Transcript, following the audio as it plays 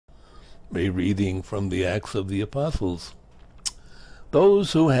A reading from the Acts of the Apostles.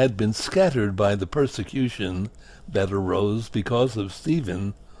 Those who had been scattered by the persecution that arose because of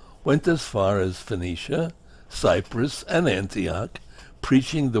Stephen went as far as Phoenicia, Cyprus, and Antioch,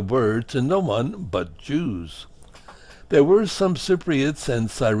 preaching the word to no one but Jews. There were some Cypriots and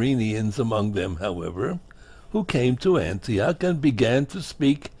Cyrenians among them, however, who came to Antioch and began to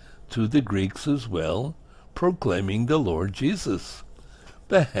speak to the Greeks as well, proclaiming the Lord Jesus.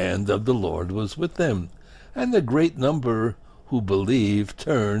 The hand of the Lord was with them, and a great number who believed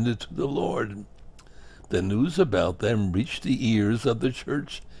turned to the Lord. The news about them reached the ears of the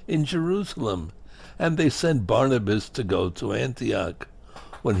church in Jerusalem, and they sent Barnabas to go to Antioch.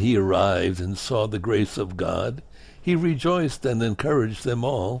 When he arrived and saw the grace of God, he rejoiced and encouraged them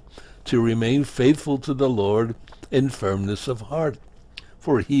all to remain faithful to the Lord in firmness of heart,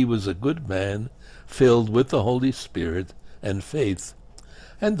 for he was a good man, filled with the Holy Spirit and faith.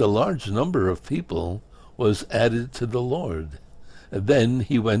 And a large number of people was added to the Lord. Then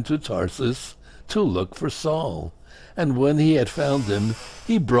he went to Tarsus to look for Saul, and when he had found him,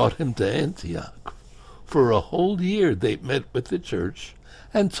 he brought him to Antioch. For a whole year they met with the church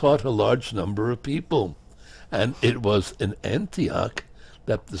and taught a large number of people. And it was in Antioch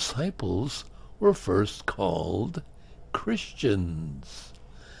that disciples were first called Christians.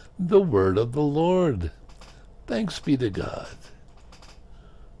 The word of the Lord. Thanks be to God.